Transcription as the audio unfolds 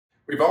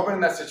We've all been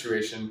in that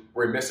situation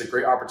where we missed a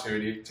great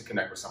opportunity to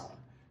connect with someone.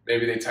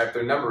 Maybe they typed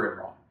their number in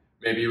wrong.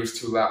 Maybe it was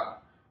too loud.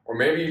 Or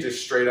maybe you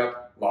just straight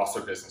up lost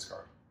their business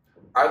card.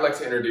 I'd like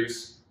to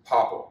introduce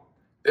Popl.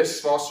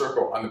 This small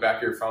circle on the back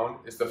of your phone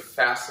is the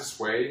fastest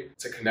way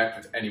to connect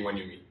with anyone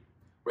you meet.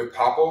 With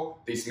Popl,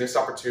 these missed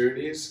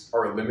opportunities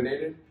are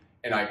eliminated,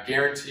 and I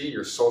guarantee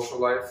your social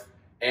life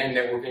and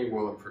networking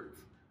will improve.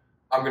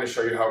 I'm going to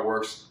show you how it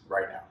works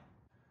right now.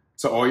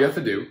 So all you have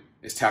to do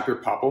is tap your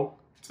Popl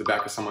to the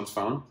back of someone's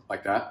phone,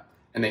 like that,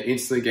 and they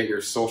instantly get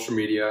your social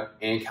media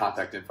and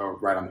contact info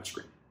right on their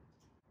screen.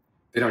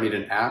 They don't need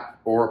an app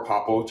or a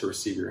Popl to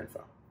receive your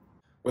info.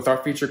 With our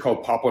feature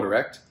called Popl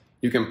Direct,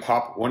 you can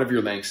pop one of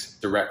your links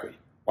directly.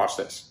 Watch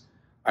this.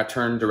 I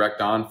turn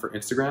direct on for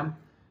Instagram.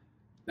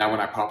 Now when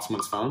I pop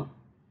someone's phone,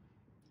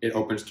 it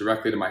opens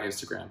directly to my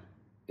Instagram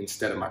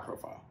instead of my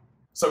profile.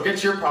 So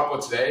get your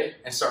Popl today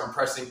and start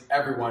impressing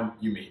everyone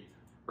you meet.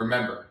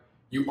 Remember,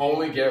 you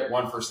only get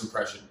one first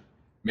impression.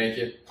 Make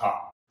it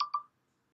pop.